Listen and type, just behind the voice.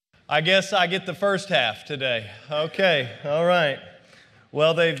I guess I get the first half today. Okay, all right.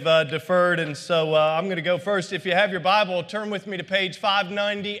 Well, they've deferred, and so I'm going to go first. If you have your Bible, turn with me to page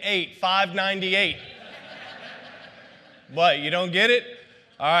 598. 598. What, you don't get it?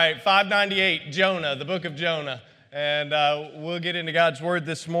 All right, 598, Jonah, the book of Jonah. And we'll get into God's Word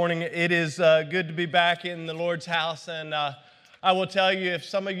this morning. It is good to be back in the Lord's house, and I will tell you, if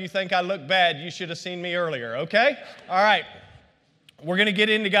some of you think I look bad, you should have seen me earlier, okay? All right. We're going to get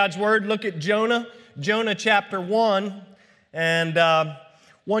into God's Word. Look at Jonah chapter 1. And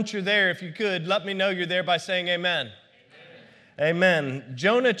once you're there, if you could, let me know you're there by saying amen. Amen.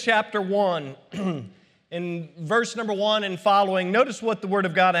 Jonah chapter 1, in verse number 1 and following, notice what the Word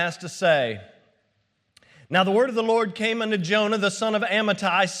of God has to say. Now the word of the Lord came unto Jonah, the son of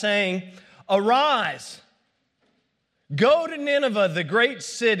Amittai, saying, Arise, go to Nineveh, the great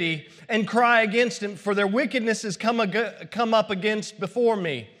city, and cry against him, for their wickedness has come up against before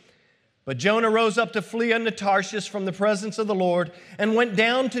me. But Jonah rose up to flee unto Tarshish from the presence of the Lord, and went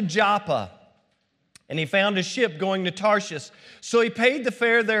down to Joppa. And he found a ship going to Tarshish. So he paid the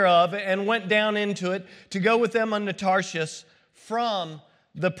fare thereof, and went down into it to go with them unto Tarshish from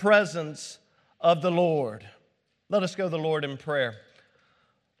the presence of the Lord. Let us go to the Lord in prayer.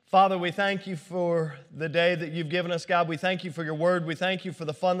 Father, we thank you for the day that you've given us, God. We thank you for your word. We thank you for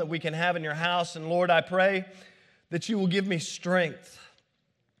the fun that we can have in your house. And Lord, I pray that you will give me strength.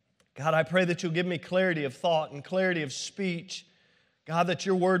 God, I pray that you'll give me clarity of thought and clarity of speech. God, that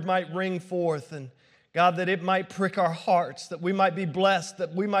your word might ring forth, and God, that it might prick our hearts, that we might be blessed,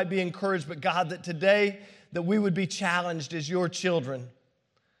 that we might be encouraged. But God, that today that we would be challenged as your children.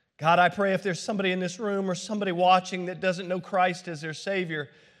 God, I pray if there's somebody in this room or somebody watching that doesn't know Christ as their Savior,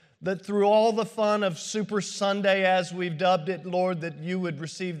 that through all the fun of Super Sunday, as we've dubbed it, Lord, that you would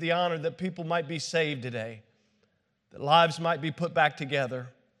receive the honor, that people might be saved today, that lives might be put back together.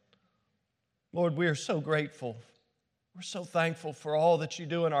 Lord, we are so grateful. We're so thankful for all that you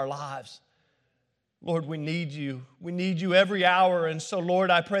do in our lives. Lord, we need you. We need you every hour. And so, Lord,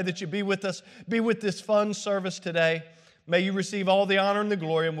 I pray that you be with us, be with this fun service today. May you receive all the honor and the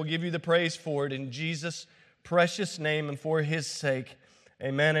glory, and we'll give you the praise for it in Jesus' precious name and for his sake.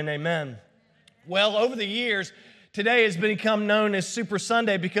 Amen and amen. Well, over the years, today has become known as Super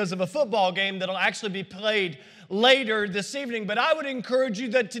Sunday because of a football game that will actually be played later this evening. But I would encourage you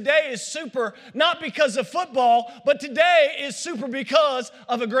that today is super, not because of football, but today is super because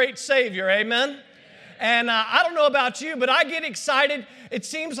of a great Savior. Amen? And I don't know about you, but I get excited. It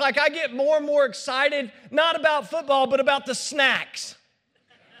seems like I get more and more excited, not about football, but about the snacks.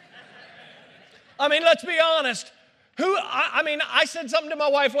 I mean, let's be honest. I said something to my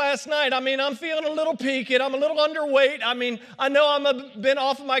wife last night. I'm feeling a little peaked. I'm a little underweight. I know I've been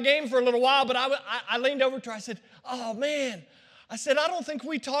off of my game for a little while, but I leaned over to her. I said, oh, man. I said, I don't think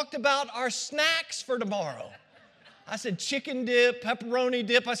we talked about our snacks for tomorrow. I said, chicken dip, pepperoni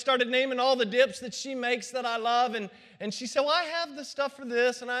dip. I started naming all the dips that she makes that I love. And she said, well, I have the stuff for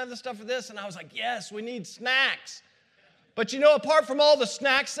this, and I have the stuff for this. And I was like, yes, we need snacks. But apart from all the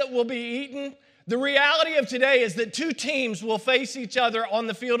snacks that will be eaten, the reality of today is that two teams will face each other on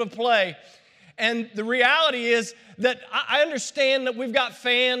the field of play. And the reality is that I understand that we've got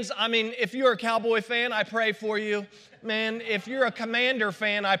fans. If you're a Cowboy fan, I pray for you. Man, if you're a Commander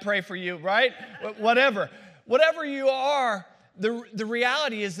fan, I pray for you, right? Whatever you are, the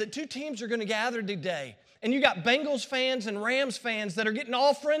reality is that two teams are going to gather today. And you got Bengals fans and Rams fans that are getting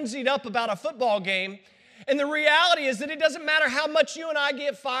all frenzied up about a football game. And the reality is that it doesn't matter how much you and I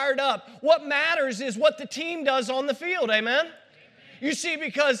get fired up. What matters is what the team does on the field, amen? You see,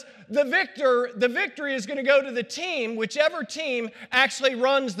 because the victory is going to go to the team, whichever team actually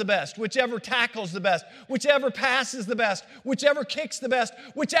runs the best, whichever tackles the best, whichever passes the best, whichever kicks the best,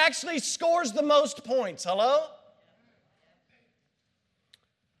 which actually scores the most points. Hello?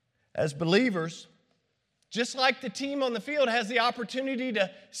 As believers, just like the team on the field has the opportunity to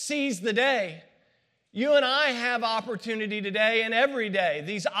seize the day, you and I have opportunity today and every day,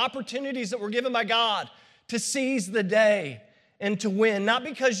 these opportunities that were given by God to seize the day and to win, not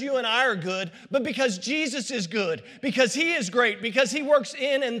because you and I are good, but because Jesus is good, because he is great, because he works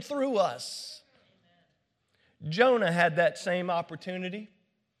in and through us. Jonah had that same opportunity.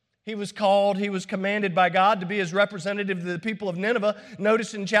 He was called, he was commanded by God to be his representative to the people of Nineveh.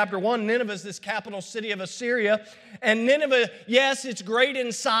 Notice in chapter 1, Nineveh is this capital city of Assyria. And Nineveh, yes, it's great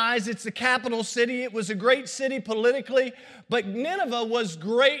in size. It's the capital city. It was a great city politically. But Nineveh was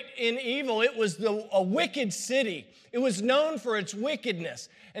great in evil. It was a wicked city. It was known for its wickedness.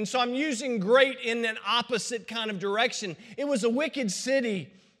 And so I'm using great in an opposite kind of direction. It was a wicked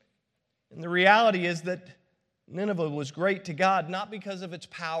city. And the reality is that Nineveh was great to God, not because of its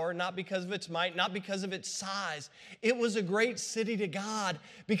power, not because of its might, not because of its size. It was a great city to God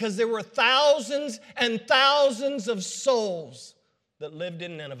because there were thousands and thousands of souls that lived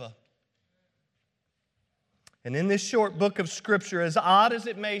in Nineveh. And in this short book of Scripture, as odd as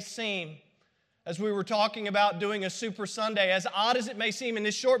it may seem, as we were talking about doing a Super Sunday, as odd as it may seem, in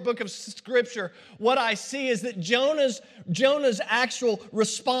this short book of Scripture, what I see is that Jonah's actual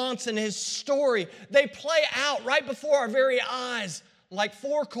response and his story, they play out right before our very eyes like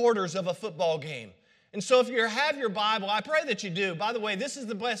 4 quarters of a football game. And so if you have your Bible, I pray that you do. By the way, this is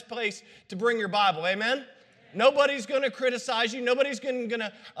the best place to bring your Bible. Amen? Nobody's going to criticize you. Nobody's going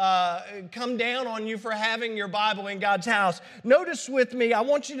to come down on you for having your Bible in God's house. Notice with me, I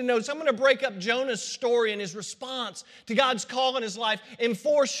want you to notice, I'm going to break up Jonah's story and his response to God's call in his life in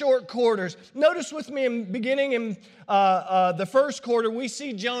 4 short quarters. Notice with me, beginning in the first quarter, we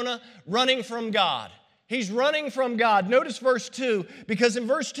see Jonah running from God. He's running from God. Notice verse 2, because in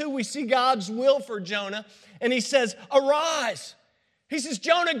verse 2 we see God's will for Jonah, and he says, arise. He says,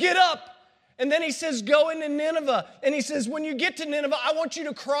 Jonah, get up. And then he says, go into Nineveh. And he says, when you get to Nineveh, I want you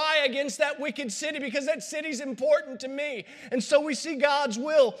to cry against that wicked city because that city's important to me. And so we see God's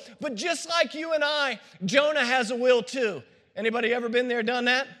will. But just like you and I, Jonah has a will too. Anybody ever been there, done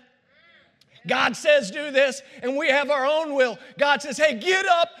that? God says do this, and we have our own will. God says, hey, get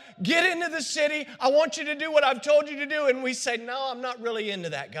up, get into the city. I want you to do what I've told you to do. And we say, no, I'm not really into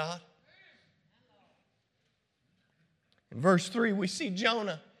that, God. In verse 3, we see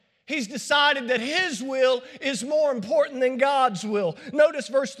Jonah. He's decided that his will is more important than God's will. Notice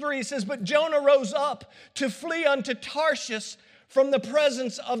verse 3, he says, but Jonah rose up to flee unto Tarshish from the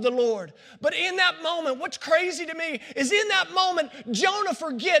presence of the Lord. But in that moment, what's crazy to me is in that moment, Jonah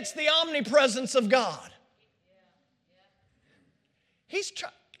forgets the omnipresence of God. Do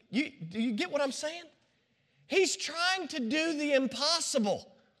you get what I'm saying? He's trying to do the impossible.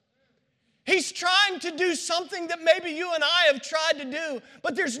 He's trying to do something that maybe you and I have tried to do,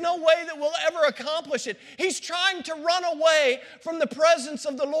 but there's no way that we'll ever accomplish it. He's trying to run away from the presence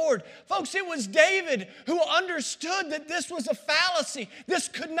of the Lord. Folks, it was David who understood that this was a fallacy. This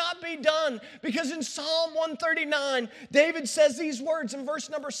could not be done because in Psalm 139, David says these words in verse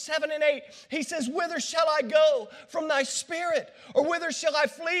number 7 and 8. He says, whither shall I go from thy spirit? Or whither shall I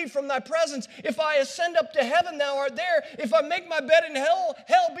flee from thy presence? If I ascend up to heaven, thou art there. If I make my bed in hell,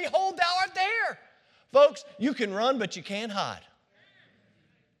 behold, thou art there. Folks, you can run, but you can't hide.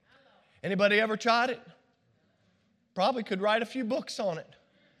 Anybody ever tried it? Probably could write a few books on it.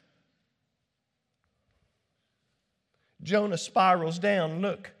 Jonah spirals down.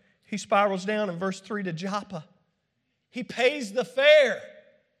 Look, he spirals down in verse 3 to Joppa. He pays the fare.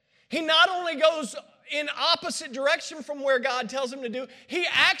 He not only goes in opposite direction from where God tells him to do, he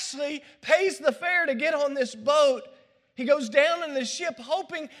actually pays the fare to get on this boat. He goes down in the ship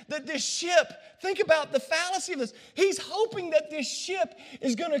hoping that this ship, think about the fallacy of this, he's hoping that this ship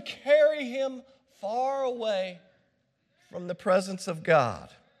is going to carry him far away from the presence of God,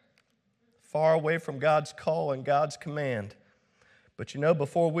 far away from God's call and God's command. But you know,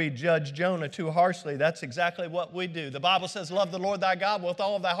 before we judge Jonah too harshly, that's exactly what we do. The Bible says, love the Lord thy God with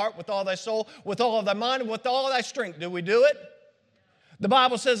all of thy heart, with all thy soul, with all of thy mind, and with all of thy strength. Do we do it? The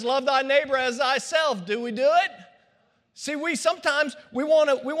Bible says, love thy neighbor as thyself. Do we do it? See, we sometimes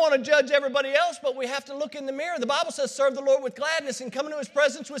want to judge everybody else, but we have to look in the mirror. The Bible says, serve the Lord with gladness and come into his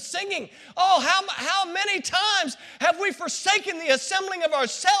presence with singing. Oh, how many times have we forsaken the assembling of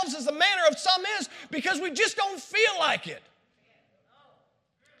ourselves as the manner of some is because we just don't feel like it?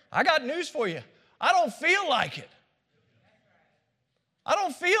 I got news for you. I don't feel like it. I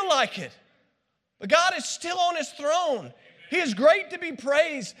don't feel like it. But God is still on his throne. He is great to be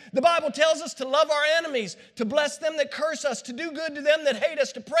praised. The Bible tells us to love our enemies, to bless them that curse us, to do good to them that hate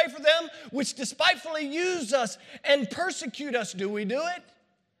us, to pray for them which despitefully use us and persecute us. Do we do it?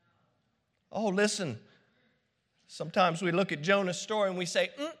 Oh, listen. Sometimes we look at Jonah's story and we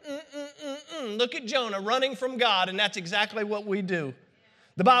say, look at Jonah running from God, and that's exactly what we do.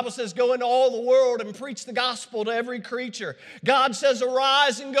 The Bible says, go into all the world and preach the gospel to every creature. God says,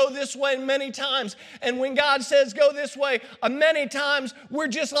 arise and go this way many times. And when God says go this way, many times we're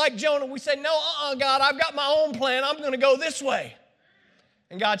just like Jonah. We say, no, God, I've got my own plan. I'm going to go this way.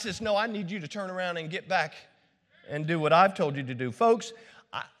 And God says, no, I need you to turn around and get back and do what I've told you to do. Folks,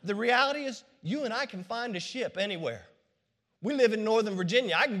 the reality is you and I can find a ship anywhere. We live in Northern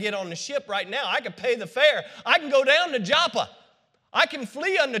Virginia. I can get on the ship right now. I can pay the fare. I can go down to Joppa. I can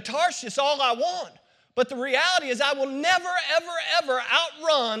flee unto Tarshish all I want. But the reality is I will never, ever, ever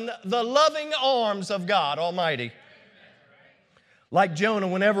outrun the loving arms of God Almighty. Like Jonah,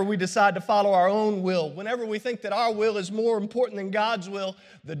 whenever we decide to follow our own will, whenever we think that our will is more important than God's will,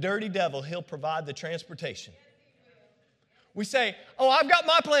 the dirty devil, he'll provide the transportation. We say, oh, I've got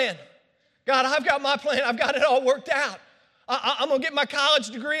my plan. God, I've got my plan. I've got it all worked out. I'm going to get my college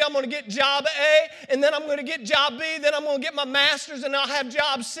degree. I'm going to get job A, and then I'm going to get job B. Then I'm going to get my master's, and I'll have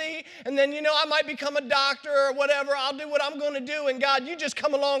job C. And then, I might become a doctor or whatever. I'll do what I'm going to do. And God, you just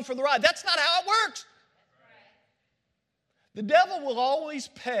come along for the ride. That's not how it works. The devil will always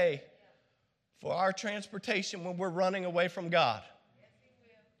pay for our transportation when we're running away from God.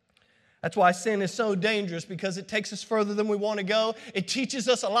 That's why sin is so dangerous, because it takes us further than we want to go. It teaches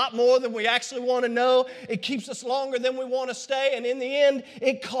us a lot more than we actually want to know. It keeps us longer than we want to stay. And in the end,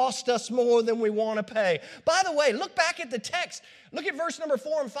 it costs us more than we want to pay. By the way, look back at the text. Look at verse number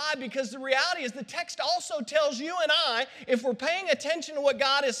 4 and 5, because the reality is the text also tells you and I, if we're paying attention to what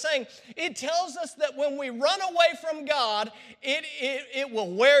God is saying, it tells us that when we run away from God, it will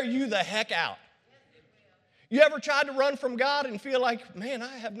wear you the heck out. You ever tried to run from God and feel like, man,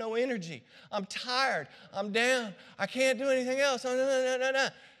 I have no energy. I'm tired. I'm down. I can't do anything else. No.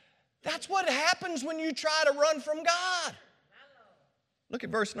 That's what happens when you try to run from God. Look at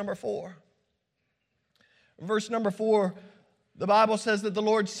verse number 4. Verse number 4, the Bible says that the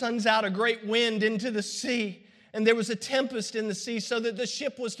Lord sends out a great wind into the sea, and there was a tempest in the sea so that the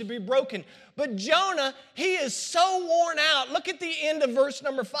ship was to be broken. But Jonah, he is so worn out. Look at the end of verse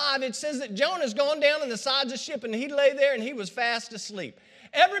number 5. It says that Jonah's gone down in the sides of the ship, and he lay there and he was fast asleep.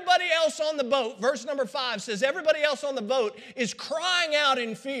 Everybody else on the boat, verse number 5 says, everybody else on the boat is crying out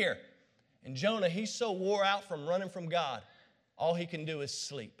in fear. And Jonah, he's so wore out from running from God, all he can do is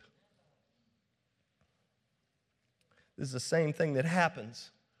sleep. This is the same thing that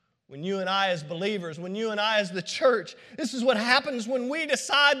happens when you and I as believers, when you and I as the church, this is what happens when we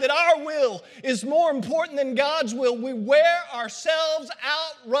decide that our will is more important than God's will. We wear ourselves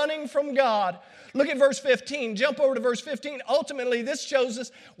out running from God. Look at verse 15. Jump over to verse 15. Ultimately, this shows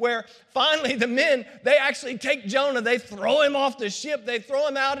us where finally the men, they actually take Jonah. They throw him off the ship. They throw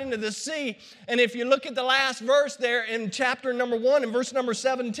him out into the sea. And if you look at the last verse there in chapter number 1 and verse number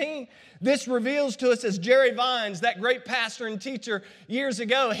 17, this reveals to us, as Jerry Vines, that great pastor and teacher years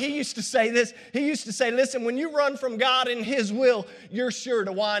ago, he used to say this. He used to say, listen, when you run from God and His will, you're sure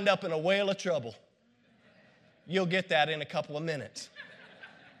to wind up in a whale of trouble. You'll get that in a couple of minutes.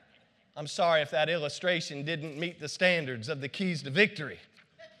 I'm sorry if that illustration didn't meet the standards of the keys to victory.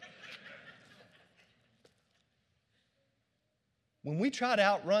 When we try to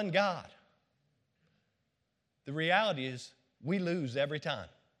outrun God, the reality is we lose every time.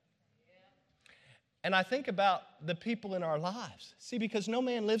 And I think about the people in our lives. See, because no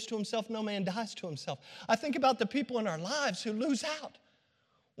man lives to himself, no man dies to himself. I think about the people in our lives who lose out.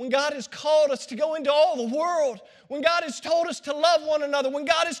 When God has called us to go into all the world, when God has told us to love one another, when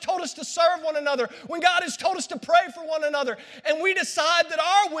God has told us to serve one another, when God has told us to pray for one another, and we decide that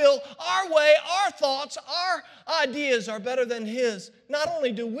our will, our way, our thoughts, our ideas are better than His, not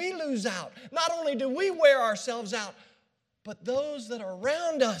only do we lose out, not only do we wear ourselves out, but those that are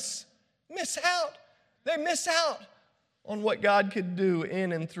around us miss out. They miss out on what God could do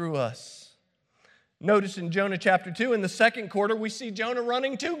in and through us. Notice in Jonah chapter 2, in the second quarter, we see Jonah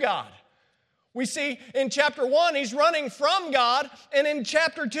running to God. We see in chapter 1, he's running from God, and in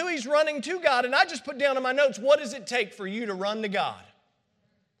chapter 2, he's running to God. And I just put down in my notes, what does it take for you to run to God?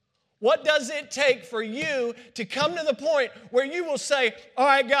 What does it take for you to come to the point where you will say, all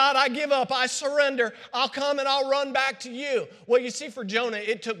right, God, I give up, I surrender, I'll come and I'll run back to you? Well, you see, for Jonah,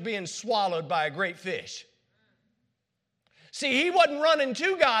 it took being swallowed by a great fish. See, he wasn't running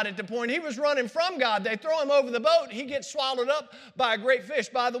to God at the point. He was running from God. They throw him over the boat. He gets swallowed up by a great fish.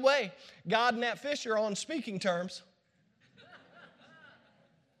 By the way, God and that fish are on speaking terms.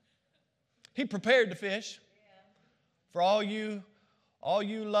 He prepared the fish. For all you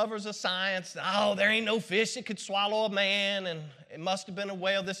lovers of science, oh, there ain't no fish that could swallow a man, and it must have been a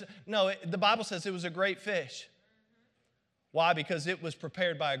whale. No, the Bible says it was a great fish. Why? Because it was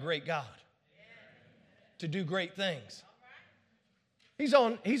prepared by a great God to do great things. He's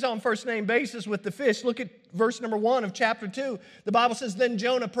on first name basis with the fish. Look at verse number 1 of chapter 2. The Bible says, then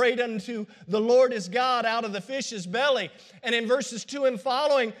Jonah prayed unto the Lord his God out of the fish's belly. And in verses 2 and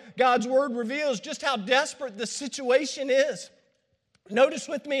following, God's word reveals just how desperate the situation is. Notice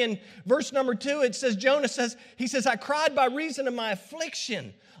with me in verse number 2, it says, Jonah says, he says, I cried by reason of my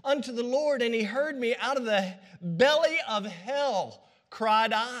affliction unto the Lord, and He heard me out of the belly of hell,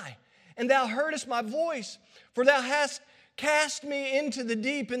 cried I. And thou heardest my voice, for thou hast cast me into the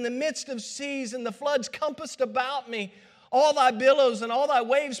deep, in the midst of seas, and the floods compassed about me. All thy billows and all thy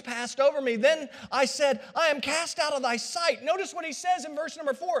waves passed over me. Then I said, I am cast out of thy sight. Notice what he says in verse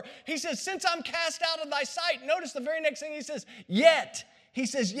number 4. He says, since I'm cast out of thy sight. Notice the very next thing he says, yet. He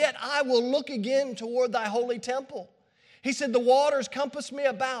says, yet I will look again toward thy holy temple. He said, the waters compass me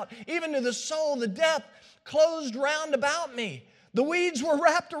about, even to the soul, the depth closed round about me. The weeds were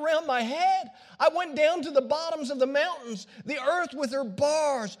wrapped around my head. I went down to the bottoms of the mountains. The earth with her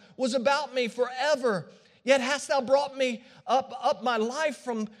bars was about me forever. Yet hast thou brought me up my life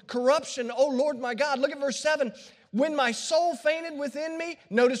from corruption, O Lord my God. Look at verse 7. When my soul fainted within me,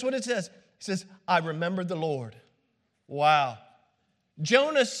 notice what it says. It says, I remembered the Lord. Wow.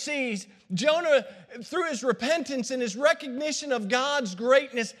 Jonah, through his repentance and his recognition of God's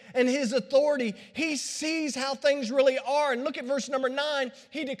greatness and his authority, he sees how things really are. And look at verse number 9.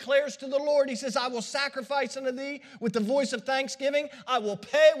 He declares to the Lord, he says, I will sacrifice unto thee with the voice of thanksgiving. I will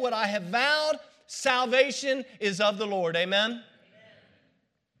pay what I have vowed. Salvation is of the Lord. Amen? Amen.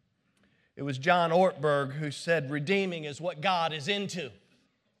 It was John Ortberg who said, redeeming is what God is into.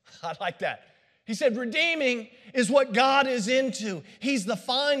 I like that. He said, redeeming is what God is into. He's the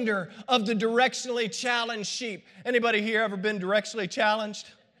finder of the directionally challenged sheep. Anybody here ever been directionally challenged?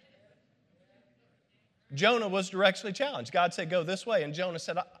 Jonah was directionally challenged. God said, go this way. And Jonah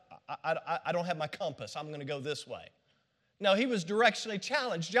said, I don't have my compass. I'm going to go this way. No, he was directionally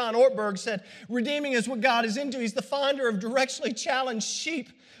challenged. John Ortberg said, redeeming is what God is into. He's the finder of directionally challenged sheep,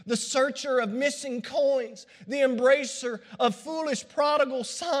 the searcher of missing coins, the embracer of foolish prodigal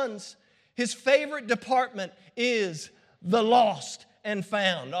sons. His favorite department is the lost and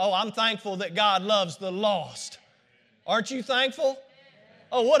found. Oh, I'm thankful that God loves the lost. Aren't you thankful?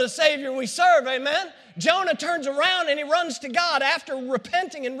 Oh, what a Savior we serve, amen? Jonah turns around and he runs to God after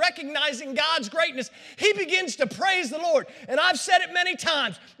repenting and recognizing God's greatness. He begins to praise the Lord. And I've said it many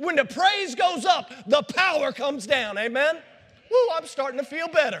times, when the praise goes up, the power comes down, amen? Woo, I'm starting to feel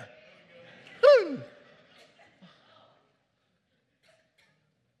better. Woo.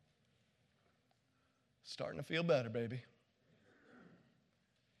 Starting to feel better, baby.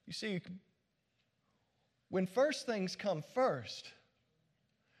 You see, when first things come first,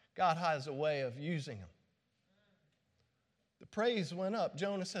 God has a way of using them. The praise went up.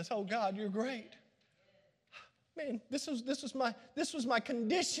 Jonah says, oh God, you're great. Man, this was my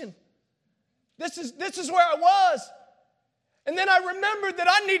condition. This is where I was. And then I remembered that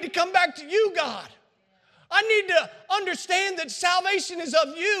I need to come back to you, God. I need to understand that salvation is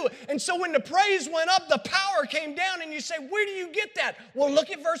of you. And so when the praise went up, the power came down. And you say, where do you get that? Well,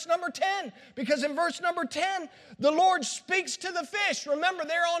 look at verse number 10. Because in verse number 10, the Lord speaks to the fish. Remember,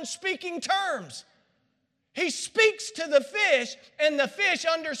 they're on speaking terms. He speaks to the fish, and the fish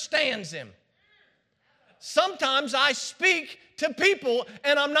understands him. Sometimes I speak to people,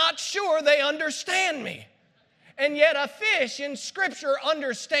 and I'm not sure they understand me. And yet a fish in Scripture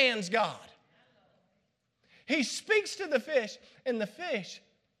understands God. He speaks to the fish, and the fish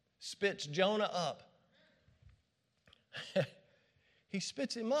spits Jonah up. He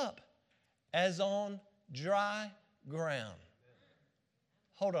spits him up as on dry ground.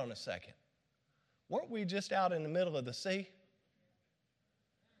 Hold on a second. Weren't we just out in the middle of the sea?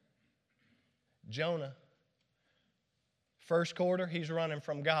 Jonah, first quarter, he's running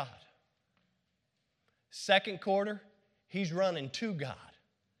from God. Second quarter, he's running to God.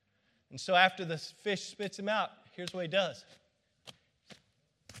 And so after the fish spits him out, here's what he does.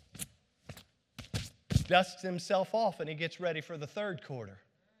 Dusts himself off and he gets ready for the third quarter.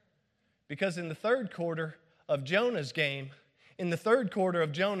 Because in the third quarter of Jonah's game, in the third quarter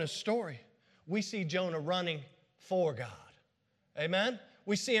of Jonah's story, we see Jonah running for God. Amen?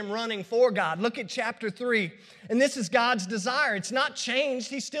 We see him running for God. Look at chapter 3. And this is God's desire. It's not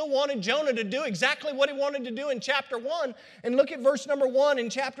changed. He still wanted Jonah to do exactly what he wanted to do in chapter 1. And look at verse number 1 in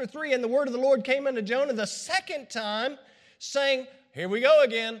chapter 3. And the word of the Lord came unto Jonah the second time, saying, here we go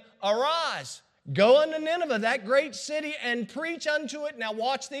again, arise, go unto Nineveh, that great city, and preach unto it. Now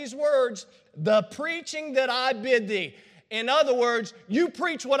watch these words, the preaching that I bid thee. In other words, you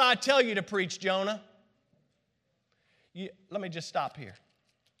preach what I tell you to preach, Jonah. Let me just stop here.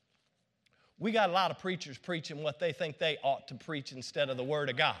 We got a lot of preachers preaching what they think they ought to preach instead of the Word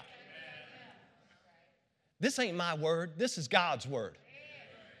of God. This ain't my word. This is God's word.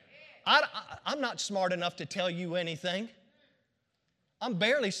 I'm not smart enough to tell you anything. I'm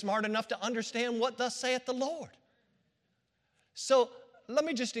barely smart enough to understand what thus saith the Lord. So let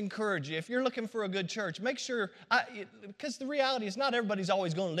me just encourage you, if you're looking for a good church, make sure, because the reality is not everybody's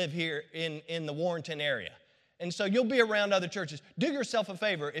always going to live here in the Warrenton area. And so you'll be around other churches. Do yourself a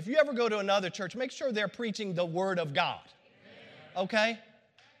favor. If you ever go to another church, make sure they're preaching the Word of God. Okay?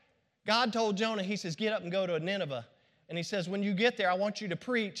 God told Jonah, he says, get up and go to Nineveh And he says, when you get there, I want you to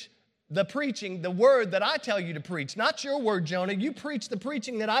preach the word that I tell you to preach. Not your word, Jonah. You preach the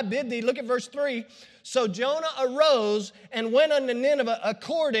preaching that I bid thee. Look at verse 3. So Jonah arose and went unto Nineveh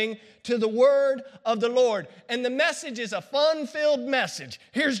according to the word of the Lord. And the message is a fun-filled message.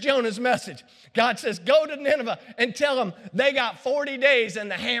 Here's Jonah's message. God says, go to Nineveh and tell them they got 40 days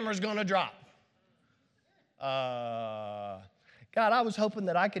and the hammer's going to drop. God, I was hoping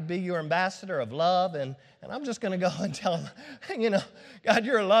that I could be your ambassador of love, and I'm just going to go and tell them, God,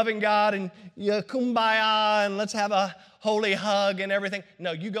 you're a loving God, and you kumbaya, and let's have a holy hug and everything.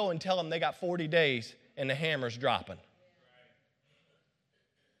 No, you go and tell them they got 40 days and the hammer's dropping.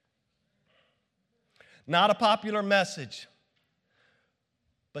 Not a popular message,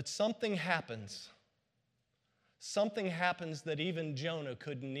 but something happens. Something happens that even Jonah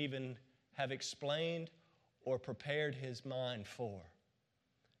couldn't even have explained or prepared his mind for.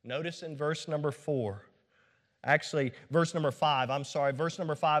 Notice in verse number 5 of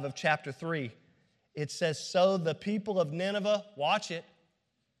chapter 3, it says, so the people of Nineveh, watch it,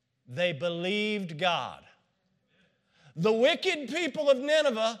 they believed God. The wicked people of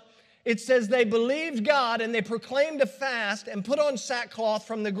Nineveh, it says they believed God, and they proclaimed a fast and put on sackcloth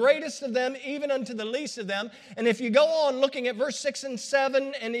from the greatest of them even unto the least of them. And if you go on looking at verse 6 and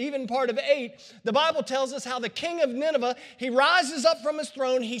 7 and even part of 8, the Bible tells us how the king of Nineveh, he rises up from his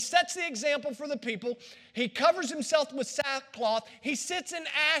throne, he sets the example for the people, he covers himself with sackcloth, he sits in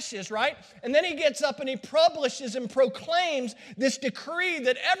ashes, right? And then he gets up and he publishes and proclaims this decree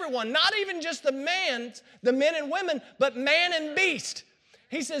that everyone, not even just the men and women, but man and beast,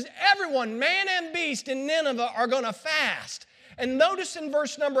 he says, everyone, man and beast in Nineveh are going to fast. And notice in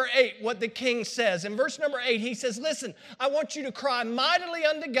verse number 8 what the king says. In verse number 8, he says, listen, I want you to cry mightily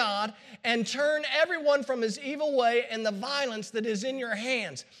unto God and turn everyone from his evil way and the violence that is in your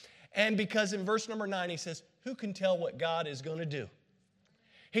hands. And because in verse number 9, he says, who can tell what God is going to do?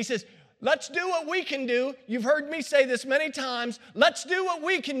 He says, let's do what we can do. You've heard me say this many times. Let's do what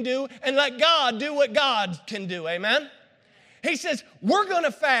we can do and let God do what God can do. Amen? He says, we're going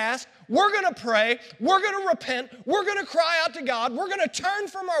to fast, we're going to pray, we're going to repent, we're going to cry out to God, we're going to turn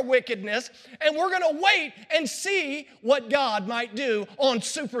from our wickedness, and we're going to wait and see what God might do on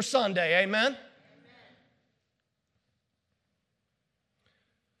Super Sunday. Amen?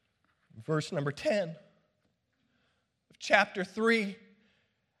 Verse number 10 of chapter 3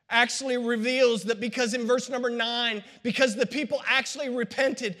 actually reveals that because in verse number 9, because the people actually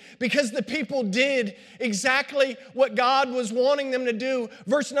repented, because the people did exactly what God was wanting them to do,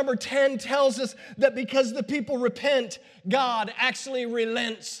 verse number 10 tells us that because the people repent, God actually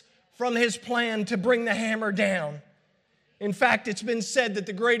relents from his plan to bring the hammer down. In fact, it's been said that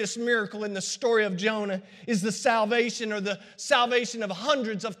the greatest miracle in the story of Jonah is the salvation of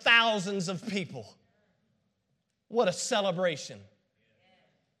hundreds of thousands of people. What a celebration.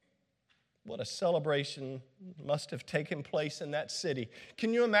 What a celebration must have taken place in that city.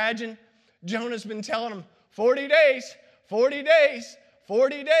 Can you imagine? Jonah's been telling them, 40 days, 40 days,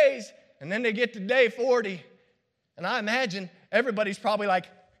 40 days. And then they get to day 40. And I imagine everybody's probably like,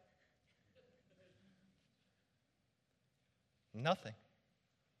 nothing.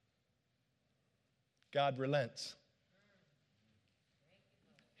 God relents.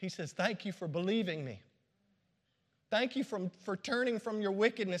 He says, thank you for believing me. Thank you for turning from your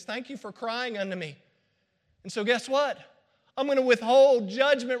wickedness. Thank you for crying unto me. And so guess what? I'm going to withhold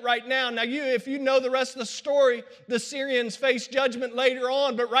judgment right now. Now, if you know the rest of the story, the Syrians face judgment later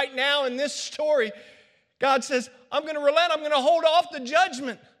on. But right now in this story, God says, I'm going to relent. I'm going to hold off the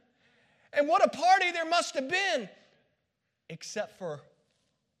judgment. And what a party there must have been, except for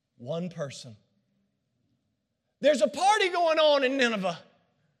one person. There's a party going on in Nineveh,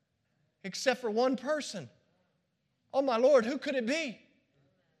 except for one person. Oh, my Lord, who could it be?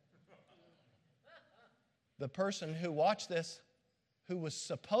 The person who, watch this, who was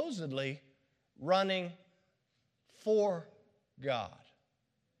supposedly running for God.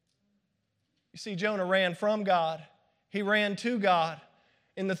 You see, Jonah ran from God. He ran to God.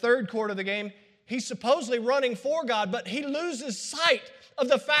 In the third quarter of the game, he's supposedly running for God, but he loses sight of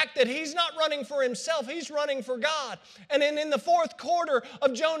the fact that he's not running for himself, he's running for God. And then in the fourth quarter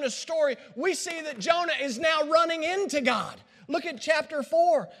of Jonah's story, we see that Jonah is now running into God. Look at chapter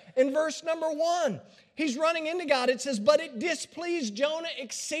 4 in verse number 1. He's running into God. It says, but it displeased Jonah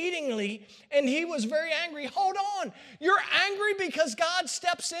exceedingly, and he was very angry. Hold on. You're angry because God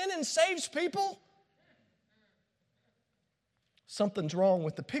steps in and saves people? Something's wrong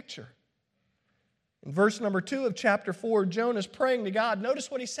with the picture. In verse number 2 of chapter 4, Jonah's praying to God.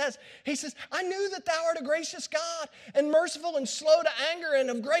 Notice what he says. He says, I knew that thou art a gracious God, and merciful and slow to anger, and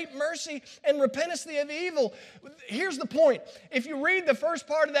of great mercy, and repentest thee of evil. Here's the point. If you read the first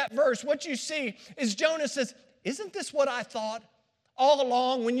part of that verse, what you see is Jonah says, isn't this what I thought all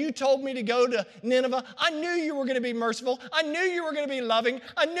along when you told me to go to Nineveh? I knew you were going to be merciful. I knew you were going to be loving.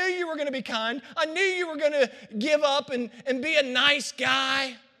 I knew you were going to be kind. I knew you were going to give up and be a nice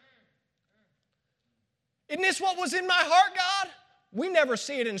guy. Isn't this what was in my heart, God? We never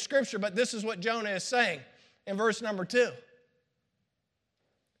see it in Scripture, but this is what Jonah is saying in verse number 2.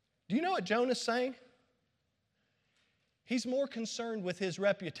 Do you know what Jonah's saying? He's more concerned with his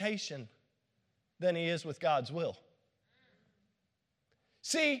reputation than he is with God's will.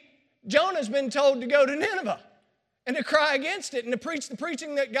 See, Jonah's been told to go to Nineveh and to cry against it and to preach the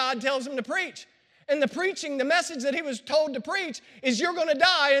preaching that God tells him to preach. And the message that he was told to preach is you're going to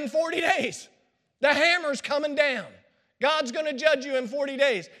die in 40 days. The hammer's coming down. God's going to judge you in 40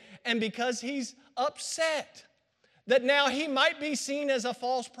 days. And because he's upset that now he might be seen as a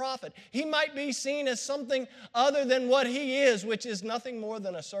false prophet, he might be seen as something other than what he is, which is nothing more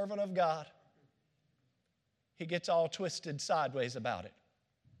than a servant of God, he gets all twisted sideways about it.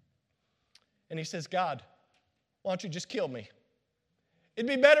 And he says, God, why don't you just kill me? It'd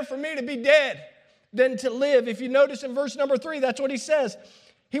be better for me to be dead than to live. If you notice in verse number 3, that's what he says.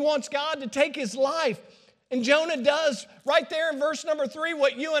 He wants God to take his life. And Jonah does right there in verse number 3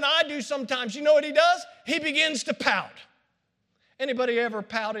 what you and I do sometimes. You know what he does? He begins to pout. Anybody ever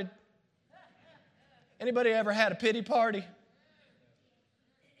pouted? Anybody ever had a pity party?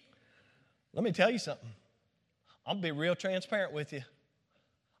 Let me tell you something. I'm going to be real transparent with you.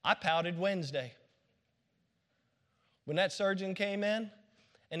 I pouted Wednesday. When that surgeon came in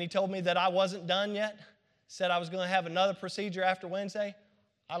and he told me that I wasn't done yet, said I was going to have another procedure after Wednesday,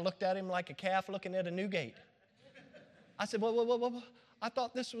 I looked at him like a calf looking at a new gate. I said, whoa, I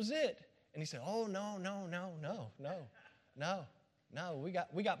thought this was it. And he said, oh, no,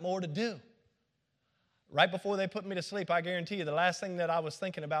 we got more to do. Right before they put me to sleep, I guarantee you the last thing that I was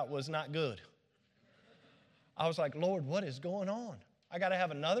thinking about was not good. I was like, Lord, what is going on? I got to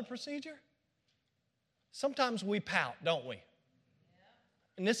have another procedure? Sometimes we pout, don't we?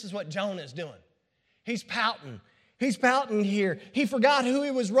 And this is what Jonah's doing. He's pouting. He's pouting here. He forgot who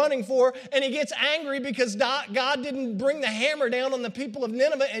he was running for, and he gets angry because God didn't bring the hammer down on the people of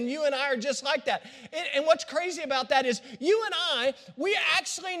Nineveh, and you and I are just like that. And what's crazy about that is you and I, we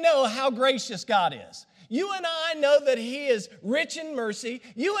actually know how gracious God is. You and I know that he is rich in mercy.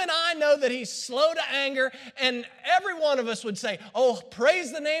 You and I know that he's slow to anger. And every one of us would say, oh,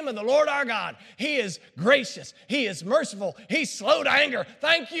 praise the name of the Lord our God. He is gracious. He is merciful. He's slow to anger.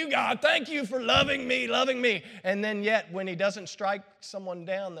 Thank you, God. Thank you for loving me. And then yet, when he doesn't strike someone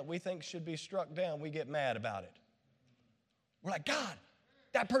down that we think should be struck down, we get mad about it. We're like, God,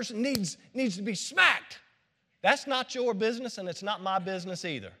 that person needs to be smacked. That's not your business, and it's not my business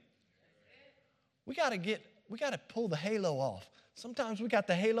either. We got to pull the halo off. Sometimes we got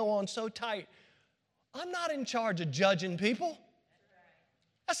the halo on so tight. I'm not in charge of judging people.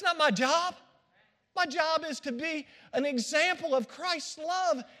 That's not my job. My job is to be an example of Christ's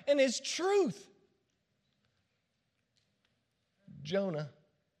love and his truth. Jonah,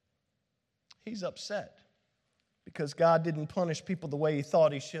 he's upset because God didn't punish people the way he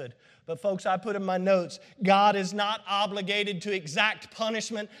thought he should. But folks, I put in my notes, God is not obligated to exact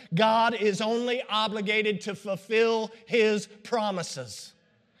punishment. God is only obligated to fulfill his promises.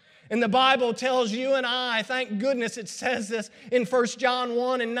 And the Bible tells you and I, thank goodness it says this in 1 John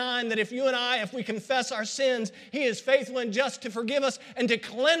 1:9, that if you and I, if we confess our sins, he is faithful and just to forgive us and to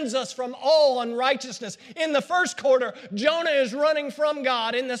cleanse us from all unrighteousness. In the first quarter, Jonah is running from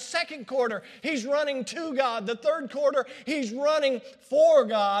God. In the second quarter, he's running to God. The third quarter, he's running for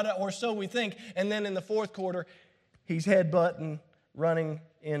God, or so we think. And then in the fourth quarter, he's headbutting, running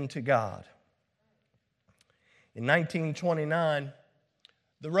into God. In 1929,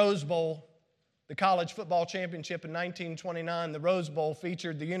 the Rose Bowl, the college football championship in 1929, the Rose Bowl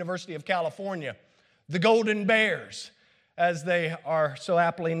featured the University of California, the Golden Bears, as they are so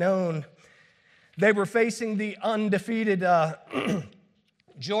aptly known. They were facing the undefeated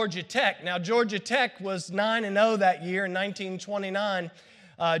Georgia Tech. Now, Georgia Tech was 9-0 that year in 1929.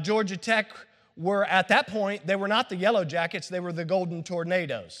 Georgia Tech were, at that point, they were not the Yellow Jackets, they were the Golden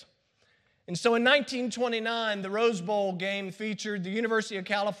Tornadoes. And so in 1929, the Rose Bowl game featured the University of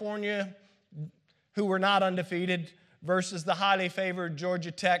California, who were not undefeated, versus the highly favored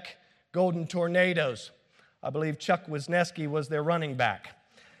Georgia Tech Golden Tornadoes. I believe Chuck Wisniewski was their running back.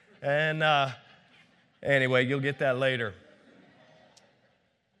 And anyway, you'll get that later.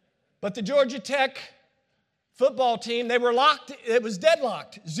 But the Georgia Tech football team, they were locked, it was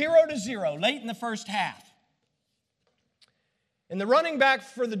deadlocked, 0-0, late in the first half. And the running back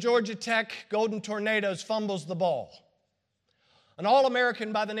for the Georgia Tech Golden Tornadoes fumbles the ball. An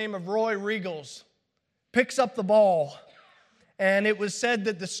All-American by the name of Roy Riegels picks up the ball, and it was said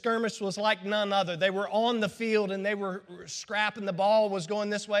that the skirmish was like none other. They were on the field, and they were scrapping. The ball was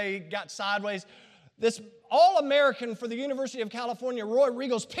going this way, got sideways. This All-American for the University of California, Roy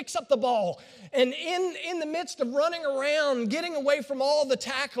Riegels, picks up the ball, and in the midst of running around, getting away from all the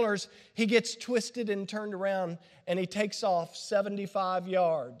tacklers, he gets twisted and turned around, and he takes off 75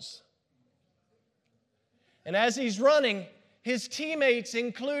 yards. And as he's running, his teammates,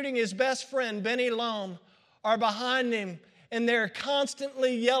 including his best friend, Benny Loam, are behind him, and they're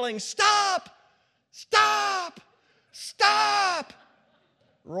constantly yelling, "Stop! Stop! Stop!"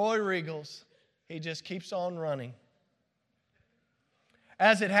 Roy Riegels, he just keeps on running.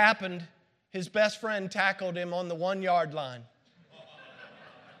 As it happened, his best friend tackled him on the 1-yard line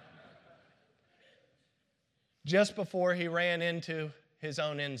just before he ran into his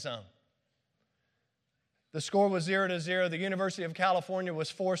own end zone. The score was 0-0. The University of California was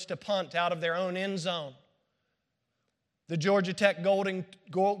forced to punt out of their own end zone. The Georgia Tech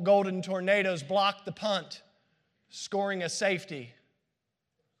Golden Tornadoes blocked the punt, scoring a safety,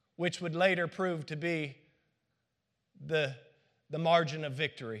 which would later prove to be the margin of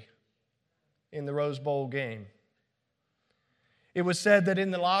victory in the Rose Bowl game. It was said that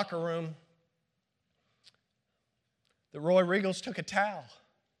in the locker room, that Roy Riegels took a towel,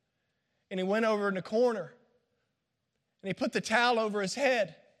 and he went over in the corner, and he put the towel over his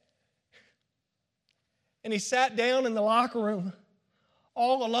head, and he sat down in the locker room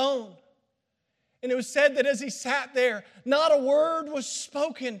all alone. And it was said that as he sat there, not a word was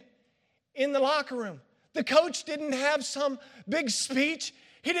spoken in the locker room. The coach didn't have some big speech.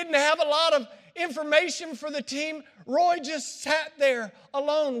 He didn't have a lot of information for the team. Roy just sat there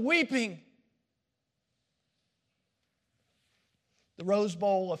alone, weeping. The Rose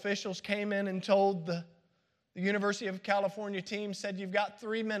Bowl officials came in and told the University of California team, said, "You've got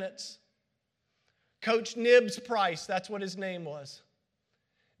 3 minutes." Coach Nibs Price, that's what his name was.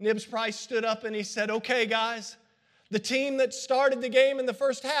 Nibs Price stood up and he said, "Okay, guys, the team that started the game in the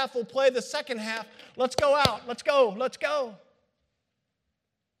first half will play the second half. Let's go out. Let's go. Let's go."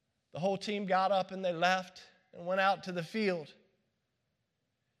 The whole team got up and they left and went out to the field.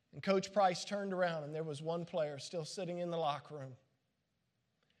 And Coach Price turned around and there was one player still sitting in the locker room.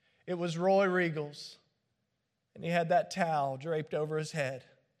 It was Roy Riegels. And he had that towel draped over his head.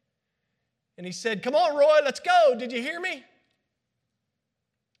 And he said, "Come on, Roy, let's go. Did you hear me?"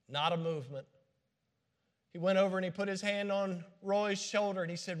 Not a movement. He went over and he put his hand on Roy's shoulder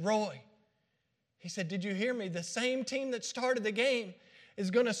and he said, "Roy," he said, "did you hear me? The same team that started the game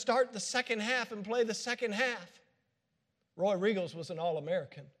is going to start the second half and play the second half." Roy Riegels was an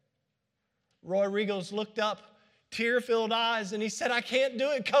All-American. Roy Riegels looked up, tear-filled eyes, and he said, "I can't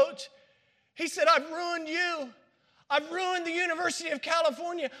do it, Coach." He said, "I've ruined you. I've ruined the University of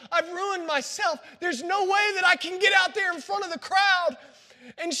California. I've ruined myself. There's no way that I can get out there in front of the crowd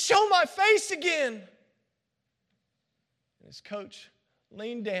and show my face again." And his coach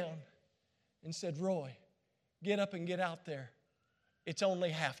leaned down and said, "Roy, get up and get out there. It's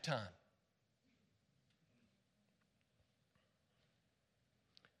only halftime."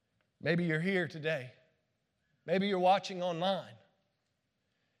 Maybe you're here today. Maybe you're watching online.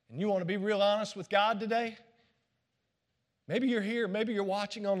 And you want to be real honest with God today? Maybe you're here, maybe you're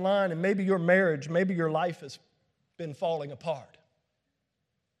watching online, and maybe your marriage, maybe your life has been falling apart.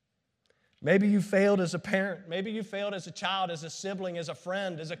 Maybe you failed as a parent. Maybe you failed as a child, as a sibling, as a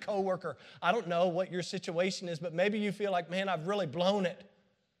friend, as a coworker. I don't know what your situation is, but maybe you feel like, man, I've really blown it.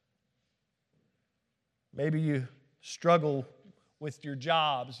 Maybe you struggle with your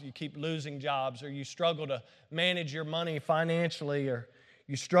jobs. You keep losing jobs, or you struggle to manage your money financially, or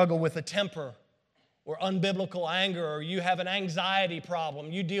you struggle with a temper or unbiblical anger, or you have an anxiety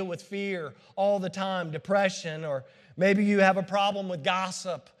problem. You deal with fear all the time, depression, or maybe you have a problem with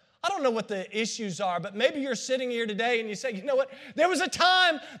gossip. I don't know what the issues are, but maybe you're sitting here today and you say, "You know what? There was a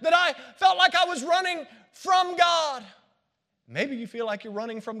time that I felt like I was running from God." Maybe you feel like you're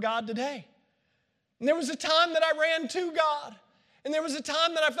running from God today. And there was a time that I ran to God. And there was a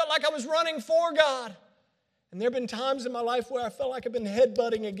time that I felt like I was running for God. And there have been times in my life where I felt like I've been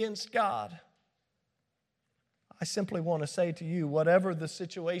headbutting against God. I simply want to say to you, whatever the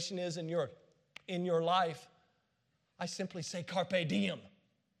situation is in your life, I simply say, Carpe Diem.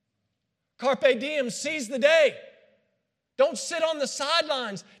 Carpe Diem, seize the day. Don't sit on the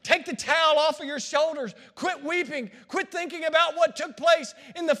sidelines. Take the towel off of your shoulders. Quit weeping. Quit thinking about what took place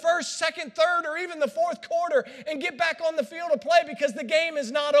in the first, second, third, or even the fourth quarter, and get back on the field of play, because the game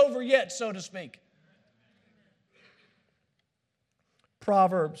is not over yet, so to speak.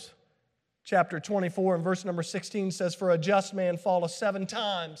 Proverbs chapter 24 and verse number 16 says, "For a just man falleth 7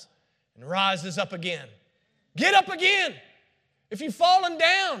 times and rises up again." Get up again. If you've fallen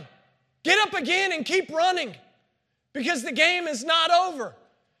down, get up again and keep running, because the game is not over.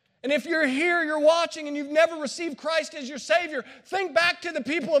 And if you're here, you're watching, and you've never received Christ as your Savior, think back to the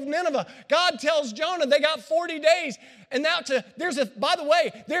people of Nineveh. God tells Jonah they got 40 days. And by the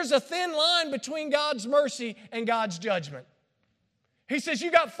way, there's a thin line between God's mercy and God's judgment. He says,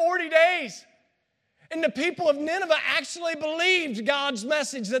 you got 40 days. And the people of Nineveh actually believed God's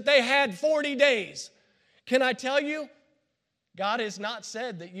message that they had 40 days. Can I tell you, God has not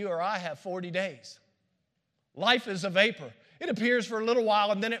said that you or I have 40 days. Life is a vapor. It appears for a little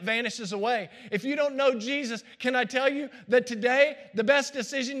while and then it vanishes away. If you don't know Jesus, can I tell you that today, the best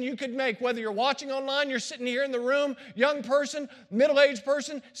decision you could make, whether you're watching online, you're sitting here in the room, young person, middle-aged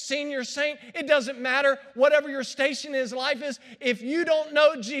person, senior saint, it doesn't matter. Whatever your station is, life is, if you don't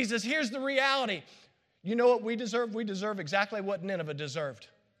know Jesus, here's the reality. You know what we deserve? We deserve exactly what Nineveh deserved.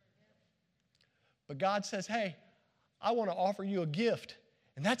 But God says, hey, I want to offer you a gift,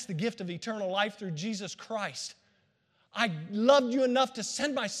 and that's the gift of eternal life through Jesus Christ. I loved you enough to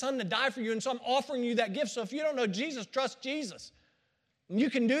send my son to die for you, and so I'm offering you that gift. So if you don't know Jesus, trust Jesus. And you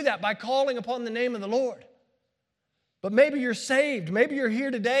can do that by calling upon the name of the Lord. But maybe you're saved. Maybe you're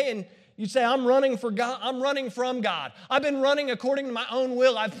here today and you say, I'm running for God. I'm running from God. I've been running according to my own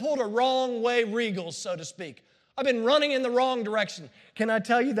will. I've pulled a wrong way Regals, so to speak. I've been running in the wrong direction. Can I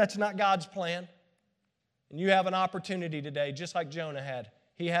tell you that's not God's plan? And you have an opportunity today, just like Jonah had.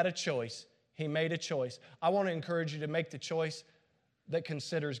 He had a choice. He made a choice. I want to encourage you to make the choice that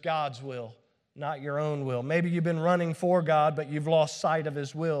considers God's will, not your own will. Maybe you've been running for God, but you've lost sight of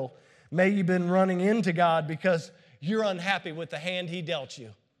His will. Maybe you've been running into God because you're unhappy with the hand He dealt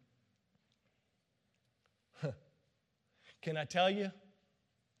you. Can I tell you,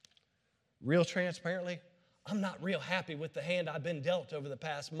 real transparently, I'm not real happy with the hand I've been dealt over the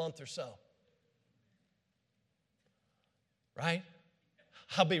past month or so. Right?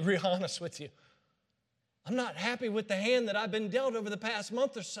 I'll be real honest with you. I'm not happy with the hand that I've been dealt over the past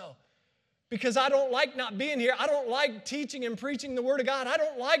month or so, because I don't like not being here. I don't like teaching and preaching the Word of God. I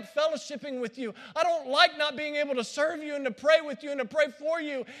don't like fellowshipping with you. I don't like not being able to serve you and to pray with you and to pray for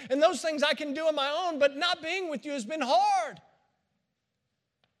you. And those things I can do on my own, but not being with you has been hard.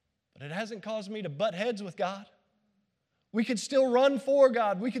 But it hasn't caused me to butt heads with God. We could still run for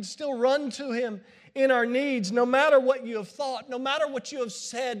God. We could still run to Him in our needs, no matter what you have thought, no matter what you have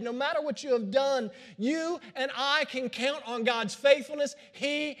said, no matter what you have done. You and I can count on God's faithfulness.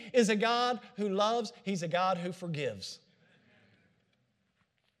 He is a God who loves. He's a God who forgives.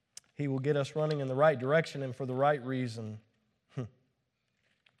 He will get us running in the right direction and for the right reason.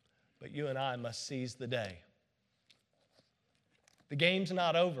 But you and I must seize the day. The game's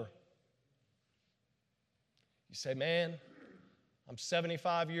not over. You say, man, I'm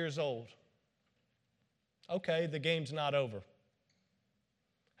 75 years old. Okay, the game's not over.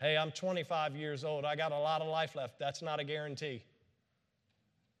 Hey, I'm 25 years old. I got a lot of life left. That's not a guarantee.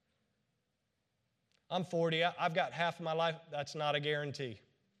 I'm 40. I've got half of my life. That's not a guarantee.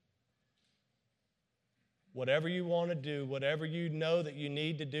 Whatever you want to do, whatever you know that you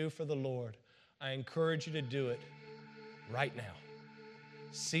need to do for the Lord, I encourage you to do it right now.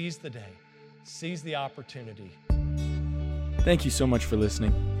 Seize the day. Seize the opportunity. Thank you so much for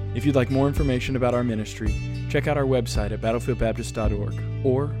listening. If you'd like more information about our ministry, check out our website at battlefieldbaptist.org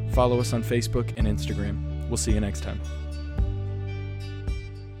or follow us on Facebook and Instagram. We'll see you next time.